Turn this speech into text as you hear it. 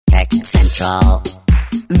Central.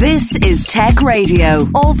 This is Tech Radio.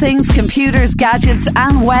 All things computers, gadgets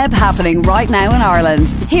and web happening right now in Ireland.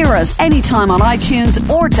 Hear us anytime on iTunes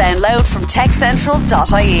or download from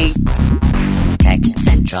techcentral.ie. Tech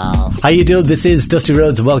Central. How you doing? This is Dusty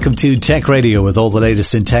Rhodes and welcome to Tech Radio with all the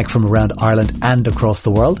latest in tech from around Ireland and across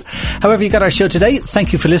the world. However you got our show today,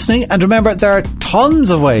 thank you for listening. And remember, there are tons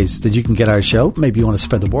of ways that you can get our show. Maybe you want to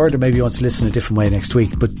spread the word or maybe you want to listen a different way next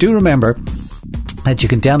week. But do remember that you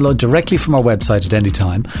can download directly from our website at any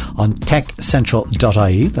time on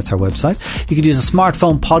techcentral.ie. That's our website. You can use a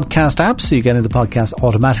smartphone podcast app, so you get into the podcast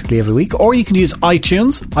automatically every week, or you can use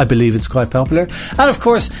iTunes. I believe it's quite popular. And of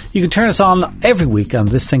course, you can turn us on every week on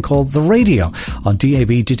this thing called The Radio on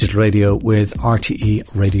DAB Digital Radio with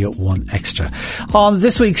RTE Radio 1 Extra. On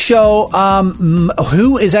this week's show,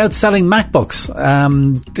 who is outselling MacBooks?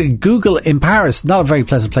 Google in Paris, not a very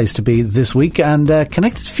pleasant place to be this week. And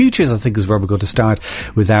Connected Futures, I think, is where we're going to start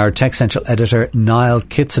with our Tech Central editor, Niall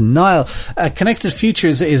Kitson. Niall, Connected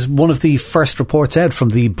Futures is one of the first reports out from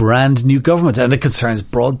the brand new government, and it concerns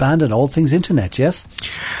broadband and all things internet, yes?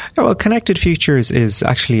 Yeah, well, Connected Futures is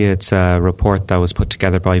actually, it's a report that was put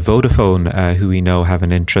together by Vodafone, who we know have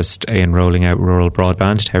an interest in rolling out rural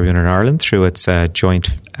broadband to everyone in Ireland through its joint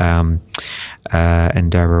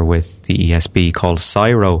endeavour with the ESB called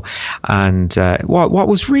CSIRO. And what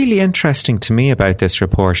was really interesting to me about this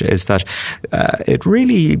report is that it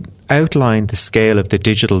really outlined the scale of the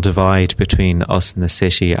digital divide between us in the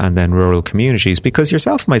city and then rural communities, because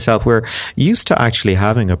yourself and myself, we're used to actually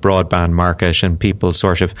having a broadband market and people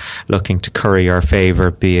sort of looking to curry our favour,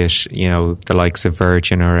 be it, you know, the likes of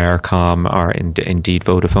Virgin or Aircom or indeed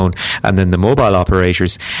Vodafone, and then the mobile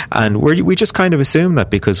operators. And we just kind of assume that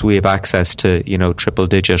because we have access to, you know, triple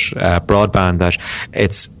digit broadband, that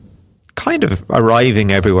it's kind of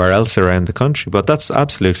arriving everywhere else around the country, but that's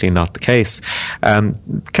absolutely not the case.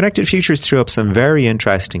 Connected Futures threw up some very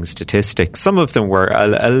interesting statistics. Some of them were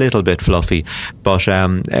a little bit fluffy, but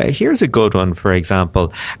here's a good one, for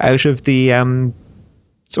example. Out of the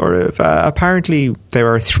apparently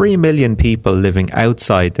there are 3 million people living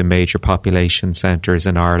outside the major population centres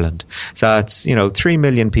in Ireland. So that's, 3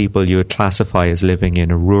 million people you would classify as living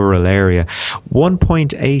in a rural area.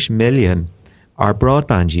 1.8 million are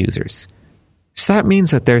broadband users. So that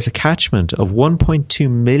means that there's a catchment of 1.2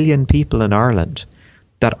 million people in Ireland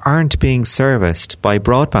that aren't being serviced by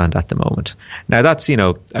broadband at the moment. Now that's,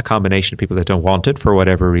 a combination of people that don't want it for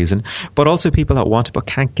whatever reason, but also people that want it but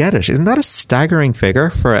can't get it. Isn't that a staggering figure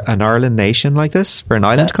for an Ireland nation like this, for an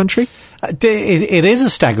island country? It is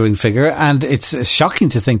a staggering figure, and it's shocking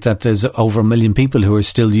to think that there's over 1 million people who are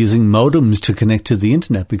still using modems to connect to the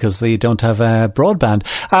internet because they don't have broadband.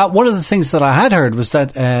 One of the things that I had heard was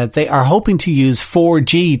that they are hoping to use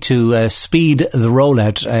 4G to speed the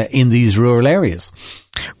rollout in these rural areas.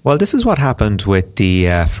 Well, this is what happened with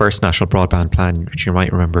the first National Broadband Plan, which you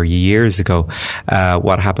might remember years ago.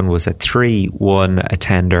 What happened was that 3 won a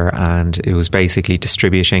tender, and it was basically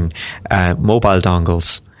distributing mobile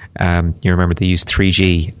dongles. You remember they used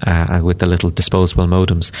 3G with the little disposable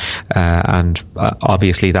modems, and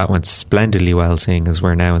obviously that went splendidly well, seeing as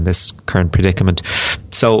we're now in this current predicament.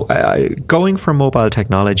 So going for mobile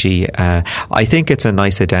technology, I think it's a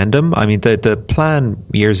nice addendum. I mean, the plan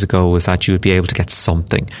years ago was that you would be able to get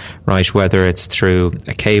something, right? Whether it's through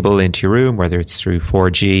a cable into your room, whether it's through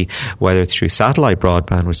 4G, whether it's through satellite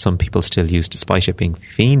broadband, which some people still use despite it being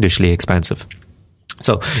fiendishly expensive.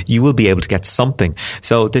 So you will be able to get something.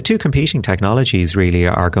 So the two competing technologies really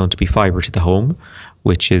are going to be fibre to the home,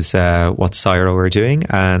 which is what CSIRO are doing,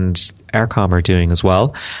 and Aircom are doing as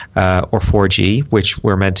well, or 4G, which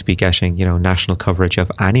we're meant to be getting, national coverage of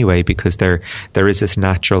anyway, because there is this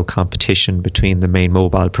natural competition between the main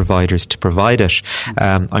mobile providers to provide it.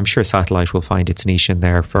 I'm sure satellite will find its niche in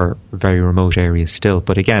there for very remote areas still,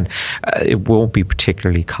 but again, it won't be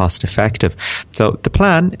particularly cost effective. So the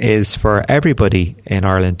plan is for everybody in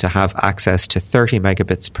Ireland to have access to 30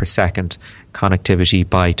 megabits per second connectivity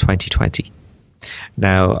by 2020.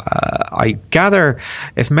 Now, I gather,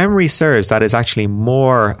 if memory serves, that is actually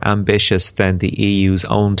more ambitious than the EU's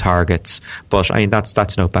own targets. But I mean,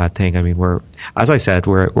 that's no bad thing. I mean, as I said,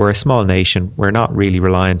 we're a small nation. We're not really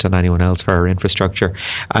reliant on anyone else for our infrastructure.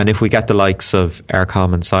 And if we get the likes of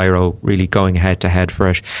Aircom and CSIRO really going head to head for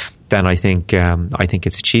it, then I think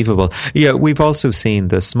it's achievable. Yeah, we've also seen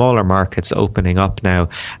the smaller markets opening up now,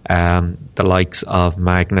 the likes of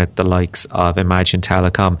Magnet, the likes of Imagine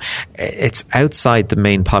Telecom. It's outside the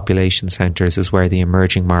main population centres is where the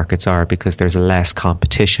emerging markets are, because there's less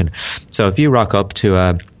competition. So if you rock up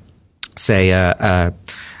to say a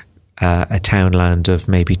a townland of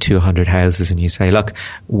maybe 200 houses and you say, look,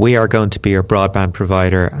 we are going to be your broadband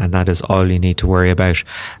provider and that is all you need to worry about,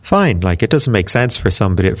 fine. Like, it doesn't make sense for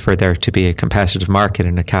somebody, for there to be a competitive market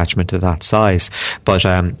in a catchment of that size. But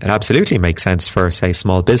it absolutely makes sense for, say,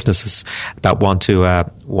 small businesses that want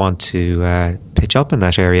to pitch up in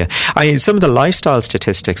that area. Some of the lifestyle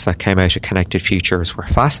statistics that came out of Connected Futures were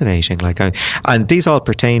fascinating. And these all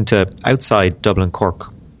pertain to outside Dublin,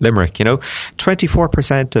 Cork, Limerick.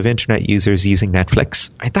 24% of internet users using Netflix.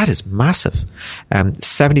 That is massive.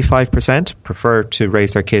 75% prefer to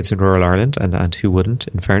raise their kids in rural Ireland, and who wouldn't,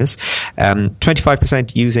 in fairness.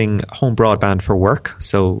 25% using home broadband for work.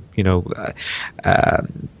 So,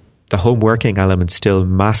 the home working element still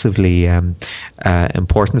massively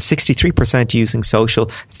important. 63% using social,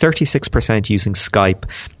 36% using Skype,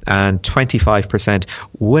 and 25%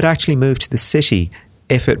 would actually move to the city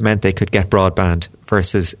if it meant they could get broadband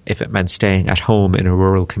versus if it meant staying at home in a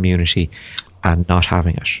rural community and not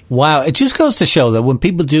having it. Wow. It just goes to show that when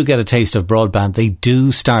people do get a taste of broadband, they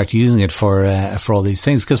do start using it for all these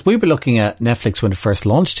things. Because we were looking at Netflix when it first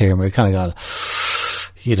launched here and we kind of got,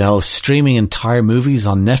 streaming entire movies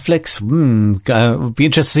on Netflix. Would be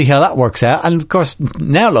interested to see how that works out. And of course,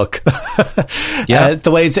 now look,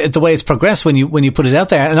 the way it's progressed when you put it out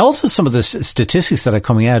there, and also some of the statistics that are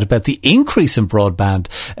coming out about the increase in broadband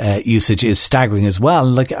usage is staggering as well.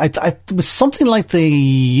 Like, it was something like the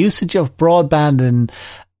usage of broadband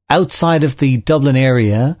outside of the Dublin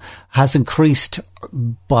area has increased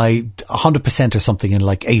by 100% or something in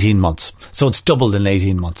like 18 months. So it's doubled in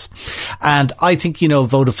 18 months. And I think,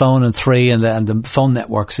 Vodafone and Three and the phone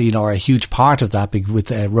networks, are a huge part of that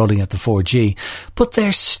with rolling out the 4G, but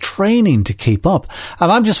they're straining to keep up. And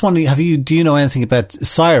I'm just wondering, do you know anything about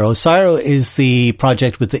Cyro? Cyro is the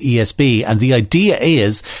project with the ESB, and the idea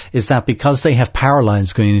is that because they have power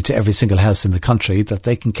lines going into every single house in the country, that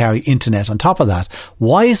they can carry internet on top of that.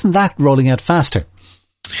 Why isn't that rolling out faster?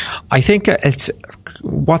 I think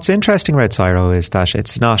what's interesting about Cyro is that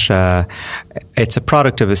it's a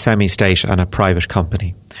product of a semi-state and a private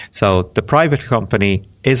company. So the private company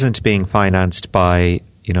isn't being financed by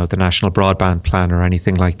the National Broadband Plan or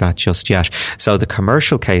anything like that just yet. So the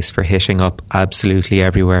commercial case for hitting up absolutely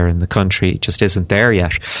everywhere in the country just isn't there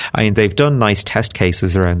yet. They've done nice test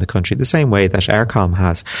cases around the country, the same way that Eircom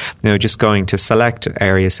has. Just going to select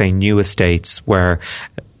areas, say new estates, where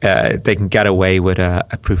they can get away with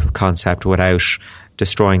a proof of concept without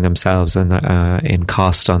destroying themselves in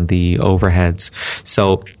cost on the overheads.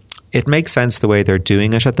 So it makes sense the way they're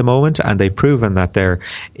doing it at the moment, and they've proven that there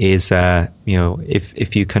is,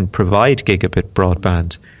 if you can provide gigabit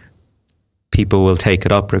broadband, people will take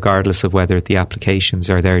it up regardless of whether the applications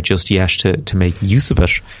are there just yet to make use of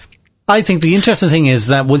it. I think the interesting thing is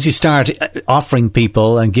that once you start offering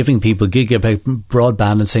people and giving people gigabit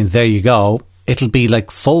broadband and saying, there you go, it'll be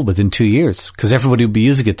like full within 2 years because everybody will be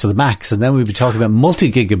using it to the max, and then we'll be talking about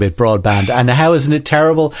multi-gigabit broadband. And how isn't it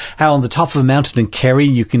terrible how on the top of a mountain in Kerry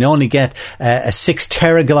you can only get a 6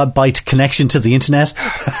 terabyte connection to the internet?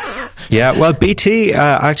 Yeah, well, BT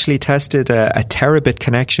actually tested a terabit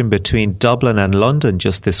connection between Dublin and London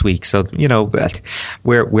just this week. So,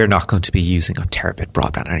 we're not going to be using a terabit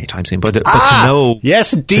broadband anytime soon. But to know...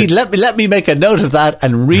 Yes, indeed. Let me make a note of that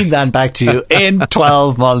and read that back to you in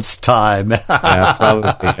 12 months' time. Yeah,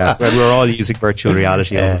 probably. Yes. Well, we're all using virtual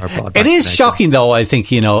reality on our broadband. It is shocking, though, I think,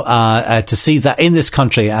 to see that in this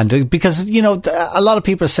country. And because, a lot of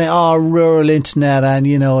people are saying, rural internet and,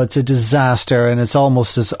 it's a disaster and it's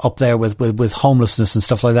almost as up there with homelessness and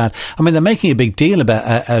stuff like that. They're making a big deal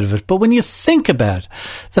out of it. But when you think about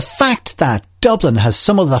the fact that Dublin has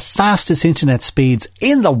some of the fastest internet speeds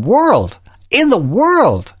in the world, in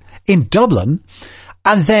Dublin,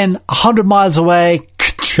 and then 100 miles away,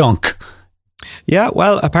 chunk. Yeah,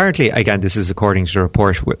 well, apparently, again, this is according to the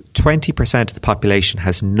report, 20% of the population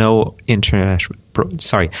has no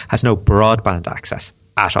broadband access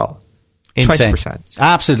at all. Insane. 20%.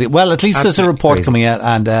 Absolutely. Well, at least there's a report coming out,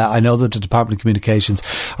 and I know that the Department of Communications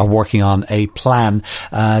are working on a plan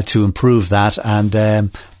to improve that,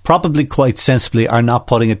 and probably quite sensibly are not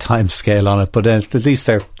putting a time scale on it, but at least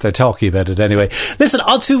they're talking about it anyway. Listen,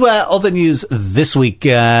 on to other news this week.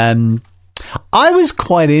 I was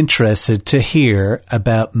quite interested to hear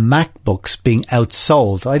about MacBooks being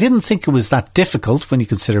outsold. I didn't think it was that difficult when you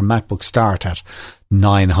consider MacBooks start at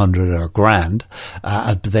 900 or grand.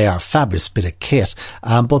 They are a fabulous bit of kit,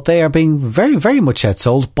 but they are being very, very much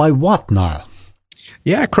outsold by what, Niall?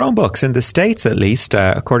 Yeah, Chromebooks in the States, at least,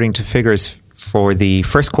 according to figures for the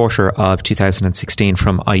first quarter of 2016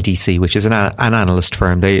 from IDC, which is an analyst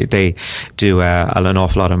firm. They do an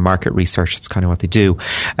awful lot of market research. That's kind of what they do.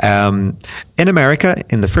 In America,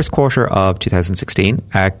 in the first quarter of 2016,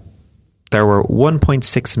 there were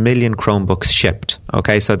 1.6 million Chromebooks shipped.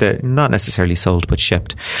 Okay, so they're not necessarily sold, but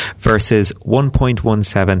shipped, versus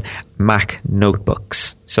 1.17 Mac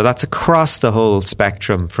notebooks. So that's across the whole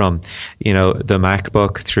spectrum from, the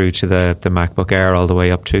MacBook through to the MacBook Air all the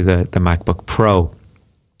way up to the MacBook Pro.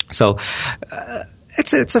 So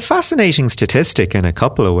it's a fascinating statistic in a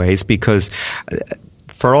couple of ways, because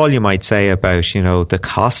for all you might say about, the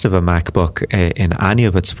cost of a MacBook in any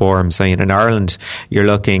of its forms, I mean, in Ireland, you're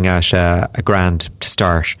looking at $1,000 to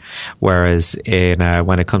start, whereas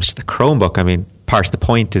when it comes to the Chromebook, I mean, part of the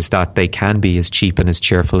point is that they can be as cheap and as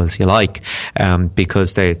cheerful as you like,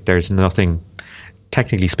 because there's nothing,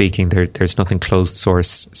 technically speaking, there's nothing closed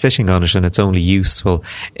source sitting on it, and it's only useful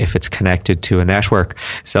if it's connected to a network.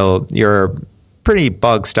 So your pretty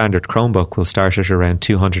bog standard Chromebook will start at around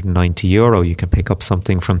 €290. You can pick up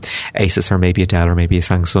something from Asus or maybe a Dell or maybe a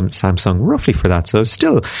Samsung roughly for that. So it's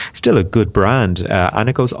still a good brand, and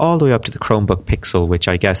it goes all the way up to the Chromebook Pixel, which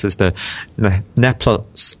I guess is the Net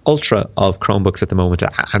Plus Ultra of Chromebooks at the moment.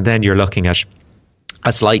 And then you're looking at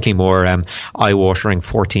a slightly more eye-watering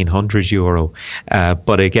 €1,400.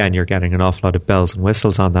 But again, you're getting an awful lot of bells and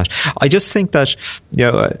whistles on that. I just think that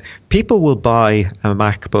people will buy a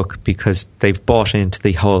MacBook because they've bought into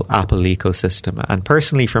the whole Apple ecosystem. And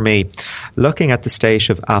personally for me, looking at the state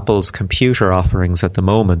of Apple's computer offerings at the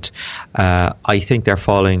moment, I think they're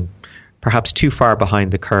falling perhaps too far behind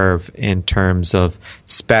the curve in terms of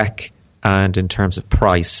spec and in terms of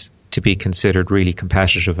price to be considered really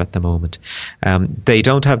competitive at the moment. They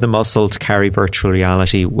don't have the muscle to carry virtual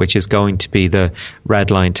reality, which is going to be the red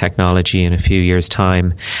line technology in a few years'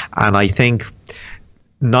 time. And I think,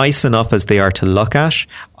 nice enough as they are to look at,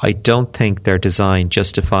 I don't think their design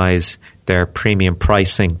justifies their premium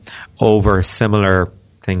pricing over similar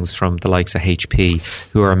things from the likes of HP,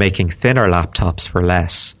 who are making thinner laptops for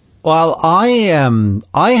less. Well,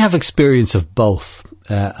 I have experience of both.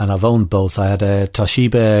 And I've owned both. I had a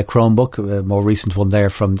Toshiba Chromebook, a more recent one there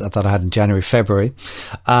that I had in January, February.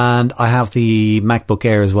 And I have the MacBook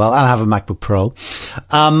Air as well. And I have a MacBook Pro.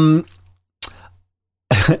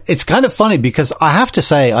 It's kind of funny because I have to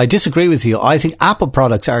say, I disagree with you. I think Apple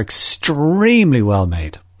products are extremely well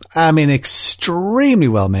made. I mean, extremely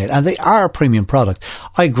well made. And they are a premium product.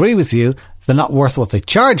 I agree with you. They're not worth what they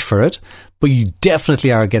charge for it, but you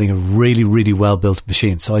definitely are getting a really, really well-built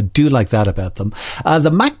machine. So I do like that about them. The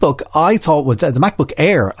MacBook, the MacBook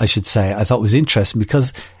Air, I should say, I thought was interesting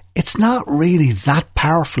because it's not really that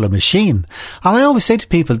powerful a machine. And I always say to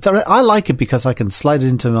people, I like it because I can slide it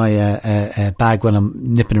into my bag when I'm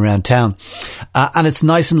nipping around town. And it's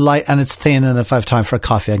nice and light and it's thin, and if I have time for a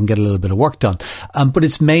coffee, I can get a little bit of work done. But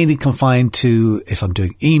it's mainly confined to if I'm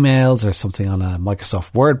doing emails or something on a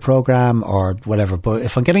Microsoft Word program or whatever. But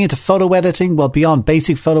if I'm getting into photo editing, well, beyond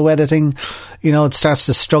basic photo editing, it starts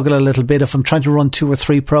to struggle a little bit. If I'm trying to run 2 or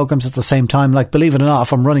 3 programs at the same time, like, believe it or not,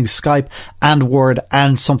 if I'm running Skype and Word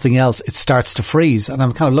and something else, it starts to freeze. And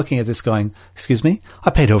I'm kind of looking at this going, excuse me, I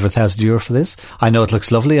paid over €1,000 for this. I know it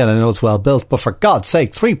looks lovely and I know it's well built, but for God's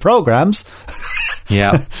sake, 3 programs.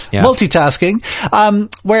 Yeah. Multitasking.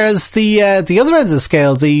 Whereas the other end of the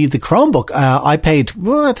scale, the Chromebook, I paid,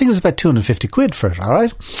 I think it was about £250 for it. All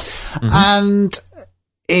right. Mm-hmm. And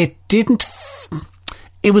it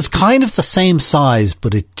it was kind of the same size,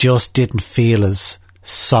 but it just didn't feel as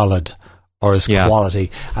solid or as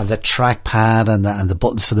quality. And the trackpad and the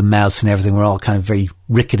buttons for the mouse and everything were all kind of very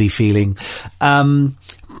rickety feeling.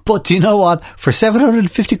 But do you know what? For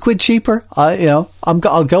 £750 cheaper,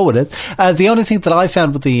 I'll go with it. The only thing that I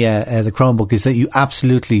found with the Chromebook is that you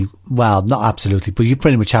not absolutely, but you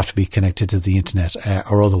pretty much have to be connected to the internet,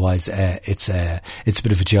 or otherwise, it's a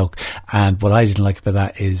bit of a joke. And what I didn't like about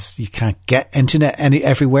that is you can't get internet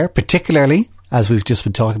everywhere, particularly, as we've just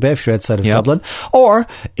been talking about, if you're outside of Dublin, or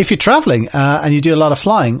if you're traveling, and you do a lot of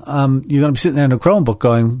flying, you're going to be sitting there in a Chromebook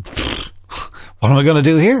going, what am I going to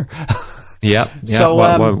do here? Yeah.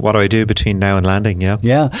 So, what do I do between now and landing?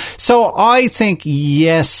 Yeah. So I think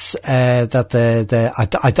yes,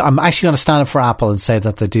 that I'm actually going to stand up for Apple and say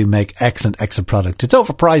that they do make excellent product. It's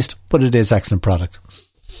overpriced, but it is excellent product.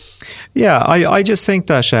 Yeah, I just think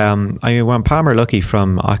that when Palmer Luckey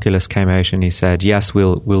from Oculus came out and he said, yes,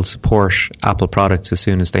 we'll support Apple products as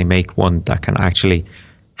soon as they make one that can actually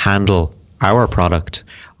handle our product,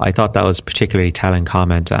 I thought that was a particularly telling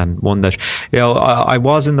comment, and one that, I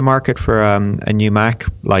was in the market for a new Mac,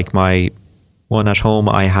 like my one at home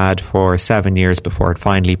I had for 7 years before it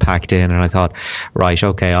finally packed in, and I thought, right,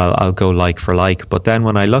 okay, I'll go like for like. But then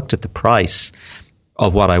when I looked at the price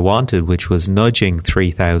of what I wanted, which was nudging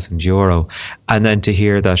 €3,000, and then to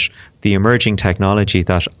hear that the emerging technology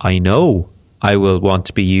that I know I will want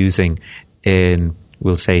to be using in,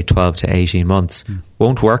 we'll say, 12 to 18 months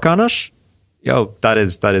won't work on it, that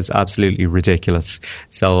is absolutely ridiculous.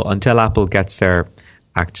 So until Apple gets their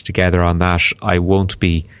act together on that, I won't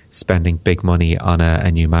be spending big money on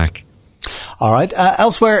a new Mac. All right.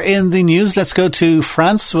 Elsewhere in the news, let's go to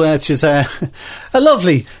France, which is a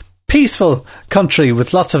lovely, peaceful country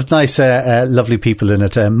with lots of nice, lovely people in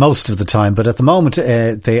it most of the time. But at the moment,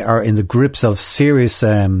 they are in the grips of serious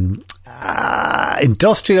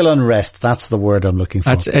industrial unrest. That's the word I'm looking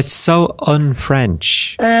for. It's so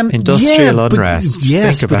un-French. Industrial unrest.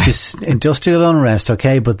 Yes, industrial unrest,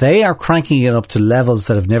 okay. But they are cranking it up to levels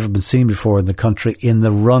that have never been seen before in the country in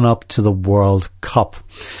the run-up to the World Cup.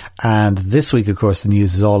 And this week, of course, the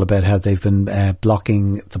news is all about how they've been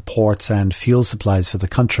blocking the ports and fuel supplies for the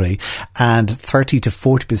country. And 30 to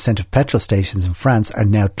 40% of petrol stations in France are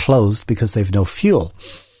now closed because they've no fuel.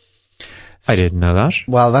 I didn't know that.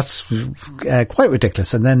 Well, that's quite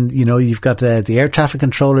ridiculous. And then, you've got the air traffic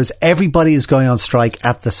controllers. Everybody is going on strike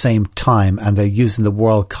at the same time, and they're using the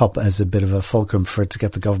World Cup as a bit of a fulcrum to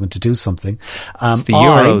get the government to do something. It's the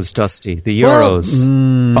Euros, Dusty. The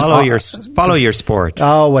Euros. Follow your sport.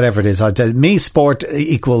 Oh, whatever it is. Me, sport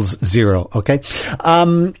equals zero. Okay.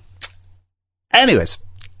 Anyways,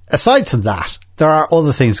 aside from that, there are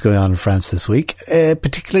other things going on in France this week,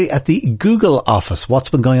 particularly at the Google office. What's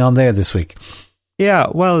been going on there this week? Yeah,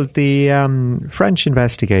 well, the French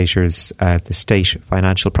investigators, the state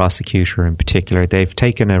financial prosecutor in particular, they've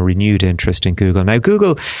taken a renewed interest in Google. Now,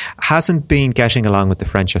 Google hasn't been getting along with the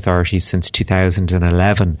French authorities since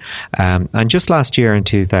 2011. And just last year in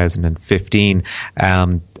 2015,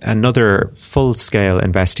 another full-scale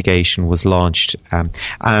investigation was launched.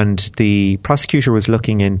 And the prosecutor was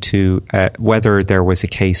looking into whether there was a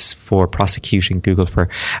case for prosecuting Google for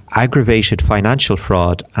aggravated financial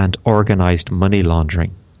fraud and organised money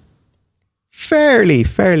laundering.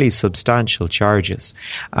 Fairly substantial charges.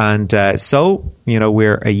 And so,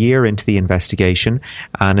 we're a year into the investigation,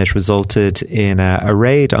 and it resulted in a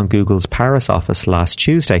raid on Google's Paris office last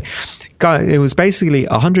Tuesday. It was basically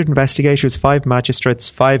 100 investigators, 5 magistrates,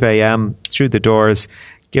 5 a.m. through the doors,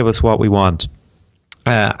 give us what we want.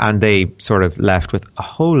 And they sort of left with a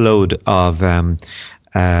whole load of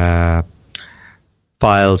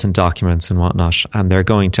files and documents and whatnot, and they're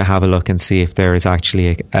going to have a look and see if there is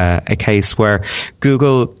actually a case where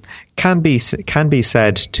Google can be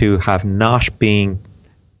said to have not paying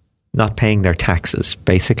their taxes,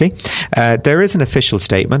 basically. There is an official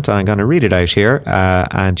statement, and I'm going to read it out here,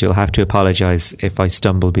 and you'll have to apologise if I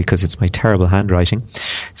stumble because it's my terrible handwriting.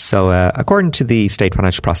 So, according to the state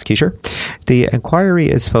financial prosecutor, the inquiry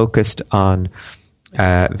is focused on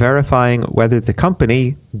verifying whether the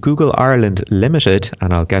company, Google Ireland Limited,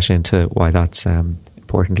 and I'll get into why that's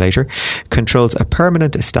important later, controls a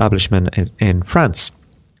permanent establishment in France.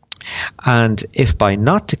 And if by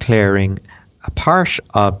not declaring a part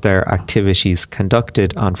of their activities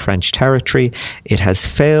conducted on French territory, it has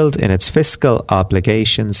failed in its fiscal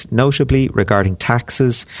obligations, notably regarding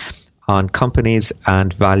taxes on companies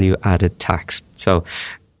and value-added tax. So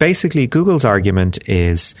basically, Google's argument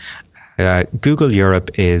is Google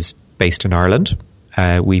Europe is based in Ireland.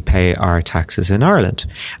 We pay our taxes in Ireland.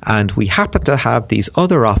 And we happen to have these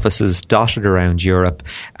other offices dotted around Europe.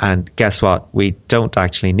 And guess what? We don't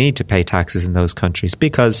actually need to pay taxes in those countries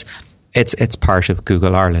because it's part of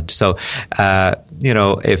Google Ireland. So,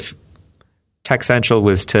 if Tech Central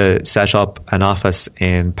was to set up an office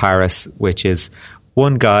in Paris, which is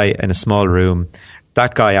one guy in a small room,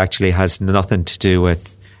 that guy actually has nothing to do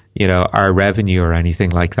with our revenue or anything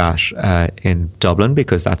like that in Dublin,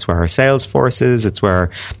 because that's where our sales force is. It's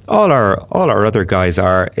where all our other guys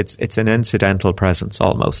are. It's an incidental presence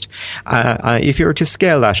almost. If you were to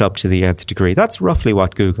scale that up to the nth degree, that's roughly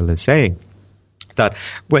what Google is saying. That,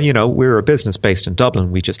 we're a business based in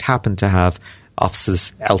Dublin. We just happen to have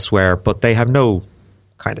offices elsewhere, but they have no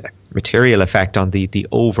kind of material effect on the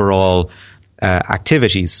overall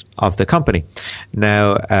activities of the company.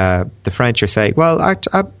 Now, the French are saying, well,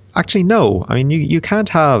 actually, no. I mean, you can't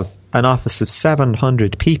have an office of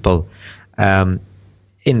 700 people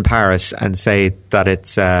in Paris and say that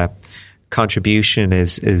its contribution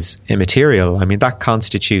is immaterial. I mean, that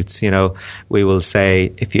constitutes, we will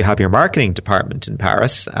say, if you have your marketing department in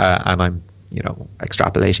Paris, and I'm,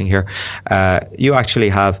 extrapolating here, you actually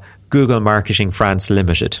have Google Marketing France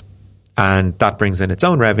Limited. And that brings in its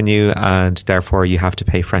own revenue, and therefore you have to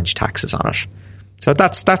pay French taxes on it. So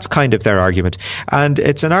that's kind of their argument. And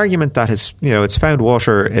it's an argument that has, it's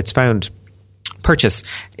found purchase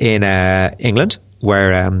in England,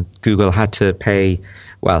 where Google had to pay,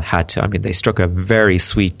 they struck a very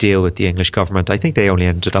sweet deal with the English government. I think they only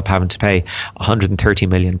ended up having to pay £130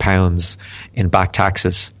 million in back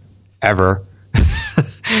taxes ever.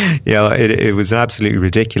 It was an absolutely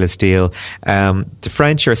ridiculous deal. The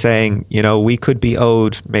French are saying, we could be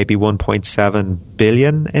owed maybe 1.7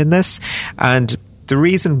 billion in this. And the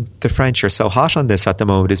reason the French are so hot on this at the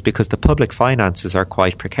moment is because the public finances are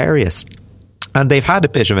quite precarious. And they've had a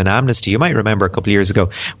bit of an amnesty. You might remember a couple of years ago,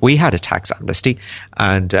 we had a tax amnesty,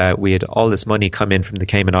 and we had all this money come in from the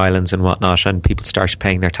Cayman Islands and whatnot, and people started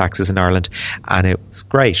paying their taxes in Ireland, and it was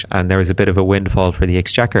great. And there was a bit of a windfall for the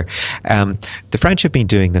exchequer. The French have been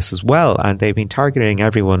doing this as well, and they've been targeting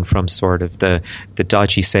everyone from sort of the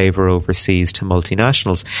dodgy saver overseas to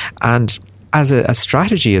multinationals. And as a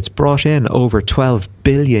strategy, it's brought in over €12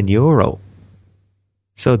 billion.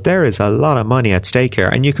 So there is a lot of money at stake here,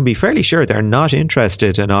 and you can be fairly sure they're not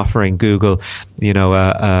interested in offering Google,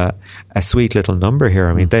 a sweet little number here.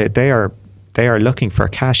 I mean, they are looking for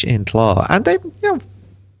cash in claw, and they,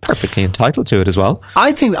 perfectly entitled to it as well.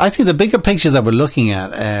 I think the bigger picture that we're looking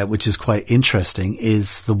at, which is quite interesting,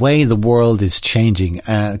 is the way the world is changing.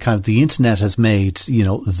 Kind of the internet has made,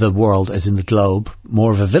 the world, as in the globe,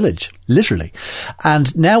 more of a village, literally.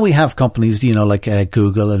 And now we have companies, like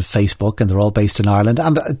Google and Facebook, and they're all based in Ireland.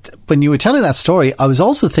 And when you were telling that story, I was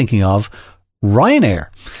also thinking of Ryanair,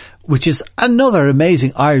 which is another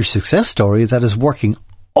amazing Irish success story that is working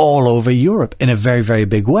all over Europe in a very, very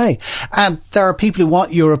big way. And there are people who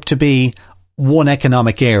want Europe to be one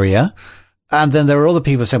economic area. And then there are other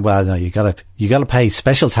people who say, well, no, you gotta pay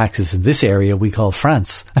special taxes in this area we call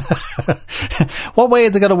France. What way are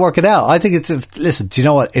they going to work it out? I think listen, do you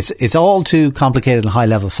know what? It's all too complicated and high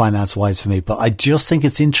level finance wise for me, but I just think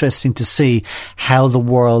it's interesting to see how the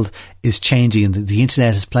world is changing, and the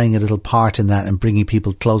internet is playing a little part in that and bringing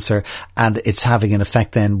people closer. And it's having an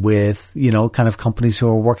effect then with, kind of companies who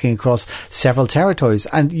are working across several territories.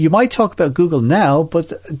 And you might talk about Google now,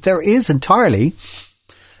 but there is entirely,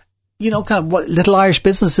 kind of what little Irish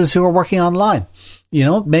businesses who are working online.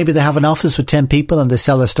 Maybe they have an office with 10 people and they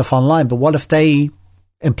sell their stuff online. But what if they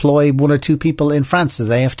employ one or two people in France? Do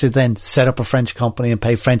they have to then set up a French company and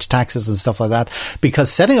pay French taxes and stuff like that?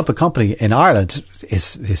 Because setting up a company in Ireland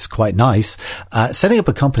is quite nice. Setting up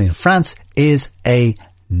a company in France is a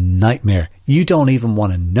nightmare. You don't even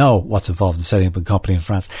want to know what's involved in setting up a company in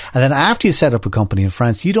France. And then after you set up a company in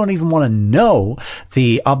France, you don't even want to know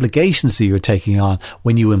the obligations that you're taking on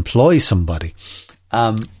when you employ somebody.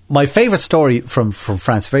 My favorite story from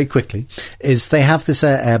France, very quickly, is they have this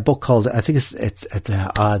book called, I think it's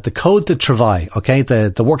the Code de Travail, okay,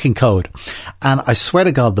 the working code. And I swear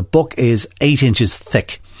to God, the book is 8 inches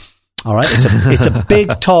thick. All right. It's a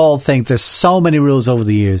big, tall thing. There's so many rules over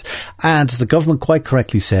the years. And the government quite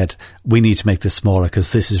correctly said, we need to make this smaller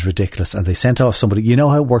because this is ridiculous. And they sent off somebody. You know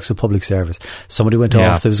how it works with public service. Somebody went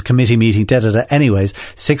off. There was a committee meeting, Anyways,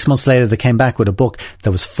 6 months later, they came back with a book that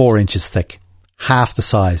was 4 inches thick. Half the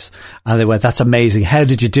size. And they went, that's amazing. How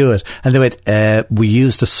did you do it? And they went, we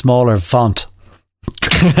used a smaller font.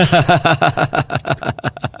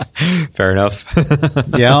 Fair enough.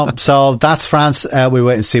 So that's France. We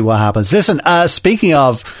wait and see what happens. Listen, speaking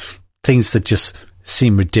of things that just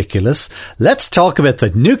seem ridiculous, let's talk about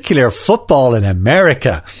the nuclear football in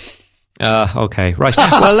America. Okay, right.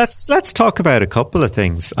 Well, let's talk about a couple of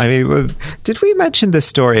things. I mean, did we mention this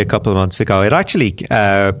story a couple of months ago? It actually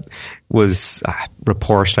was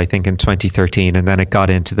reported, I think, in 2013, and then it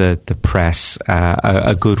got into the press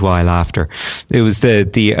a good while after. It was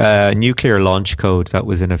the nuclear launch code that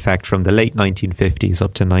was in effect from the late 1950s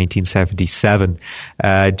up to 1977.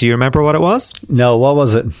 Do you remember what it was? No, what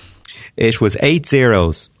was it? It was 8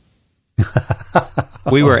 zeros.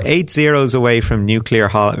 We were 8 zeros away from nuclear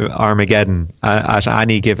Armageddon at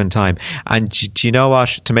any given time. And do you know what?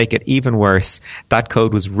 To make it even worse, that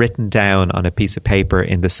code was written down on a piece of paper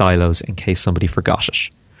in the silos in case somebody forgot it.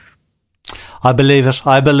 I believe it.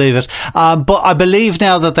 But I believe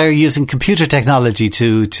now that they're using computer technology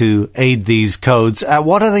to aid these codes.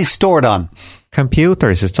 What are they stored on?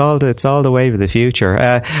 Computers. It's all the way of the future.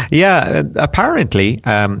 Apparently,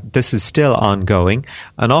 this is still ongoing.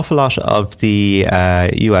 An awful lot of the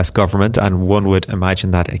US government, and one would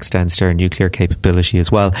imagine that extends to their nuclear capability as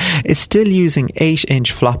well, is still using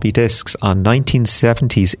 8-inch floppy disks on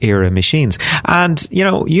 1970s era machines. And,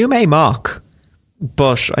 you may mock,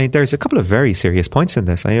 but there's a couple of very serious points in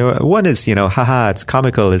this. One is, it's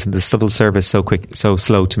comical, isn't the civil service so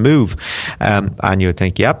slow to move? And you would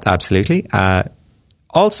think, yep, absolutely.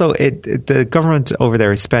 Also, the government over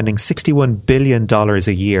there is spending $61 billion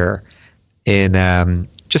a year in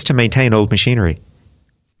just to maintain old machinery.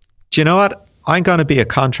 Do you know what? I'm going to be a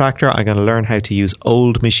contractor. I'm going to learn how to use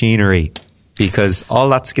old machinery, because all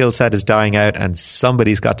that skill set is dying out and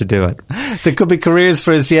somebody's got to do it. There could be careers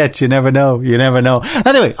for us yet. You never know. You never know.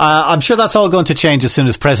 Anyway, I'm sure that's all going to change as soon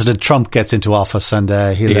as President Trump gets into office, and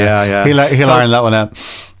he'll iron that one out.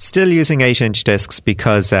 Still using 8-inch discs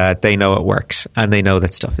because they know it works and they know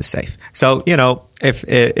that stuff is safe. So, you know,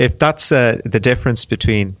 if that's the difference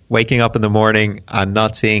between waking up in the morning and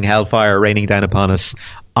not seeing hellfire raining down upon us,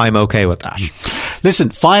 I'm okay with that. Listen,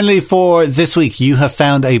 finally for this week, you have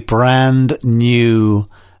found a brand new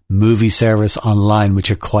movie service online, which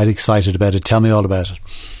you're quite excited about it. Tell me all about it.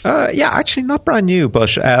 Yeah, actually not brand new,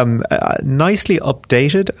 but nicely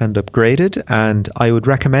updated and upgraded, and I would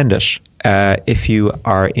recommend it if you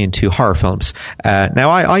are into horror films. Now,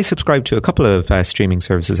 I subscribe to a couple of streaming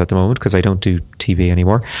services at the moment because I don't do TV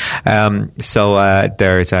anymore. So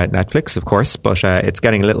there's Netflix, of course, but it's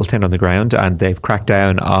getting a little thin on the ground, and they've cracked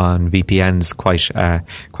down on VPNs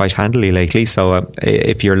quite handily lately. So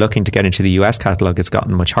if you're looking to get into the US catalogue, it's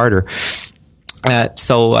gotten much harder.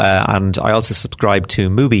 And I also subscribe to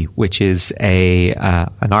Mubi, which is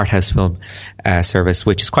an art house film service,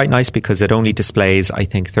 which is quite nice because it only displays, I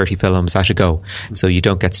think, 30 films at a go. So you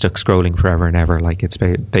don't get stuck scrolling forever and ever. Like, it's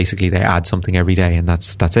basically they add something every day, and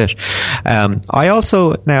that's it. I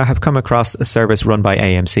also now have come across a service run by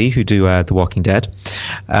AMC who do The Walking Dead.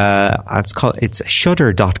 It's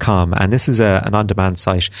Shudder.com, and this is an on-demand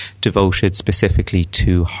site devoted specifically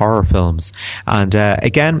to horror films. And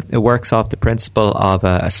again, it works off the principle of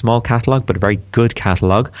a small catalogue, but a very good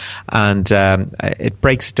catalogue, and it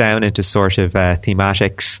breaks down into sort of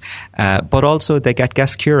thematics, but also they get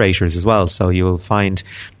guest curators as well. So you will find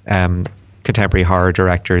contemporary horror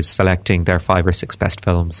directors selecting their 5 or 6 best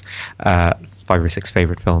films, 5 or 6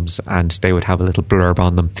 favourite films, and they would have a little blurb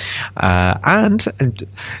on them, and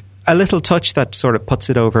a little touch that sort of puts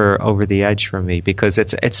it over the edge for me, because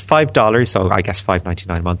it's $5, so I guess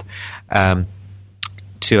 $5.99 a month.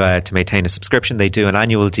 To maintain a subscription. They do an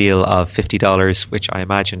annual deal of $50, which I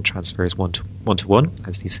imagine transfers one to one,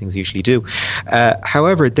 as these things usually do.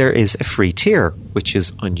 However, there is a free tier, which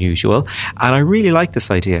is unusual, and I really like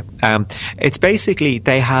this idea. It's basically,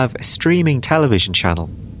 they have a streaming television channel,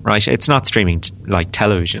 right? It's not streaming like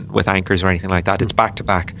television with anchors or anything like that. It's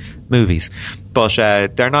back-to-back movies, but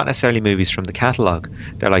they're not necessarily movies from the catalogue.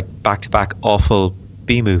 They're like back-to-back awful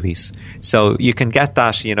B-movies. So you can get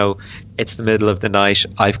that, you know, it's the middle of the night,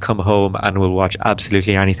 I've come home and will watch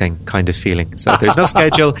absolutely anything kind of feeling. So there's no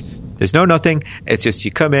schedule, there's no nothing. It's just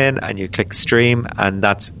you come in and you click stream, and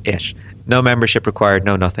that's it. No membership required,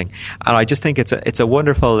 no nothing. And I just think it's a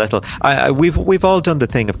wonderful little. We've all done the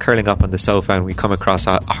thing of curling up on the sofa and we come across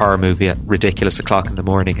a horror movie at ridiculous o'clock in the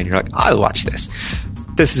morning, and you're like, I'll watch this.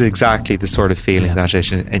 This is exactly the sort of feeling that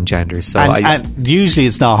it engenders. So and usually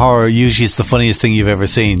it's not horror. Usually it's the funniest thing you've ever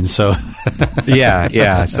seen. So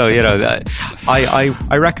yeah. So, you know,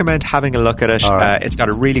 I recommend having a look at it. Right. It's got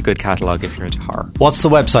a really good catalogue if you're into horror. What's the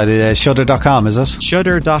website? Shudder.com, is it?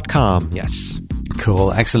 Shudder.com, yes.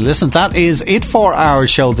 Cool, excellent. Listen, that is it for our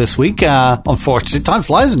show this week. Unfortunately, time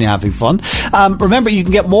flies when you're having fun. Remember, you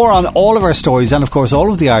can get more on all of our stories and, of course,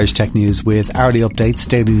 all of the Irish Tech News with hourly updates,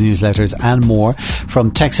 daily newsletters and more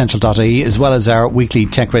from techcentral.ie, as well as our weekly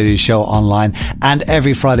Tech Radio show online, and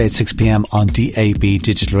every Friday at 6 p.m. on DAB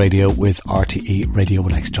Digital Radio with RTE Radio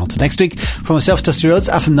 1X. Until next week, from myself, Dusty Rhodes,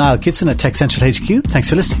 and from Niall Kitson at Tech Central HQ, thanks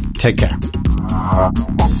for listening. Take care.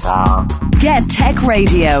 Get Tech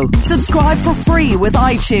Radio. Subscribe for free with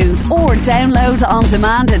iTunes or download on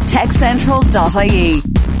demand at techcentral.ie.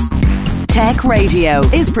 Tech Radio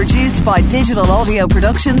is produced by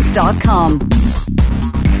digitalaudioproductions.com.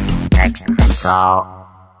 Tech Central.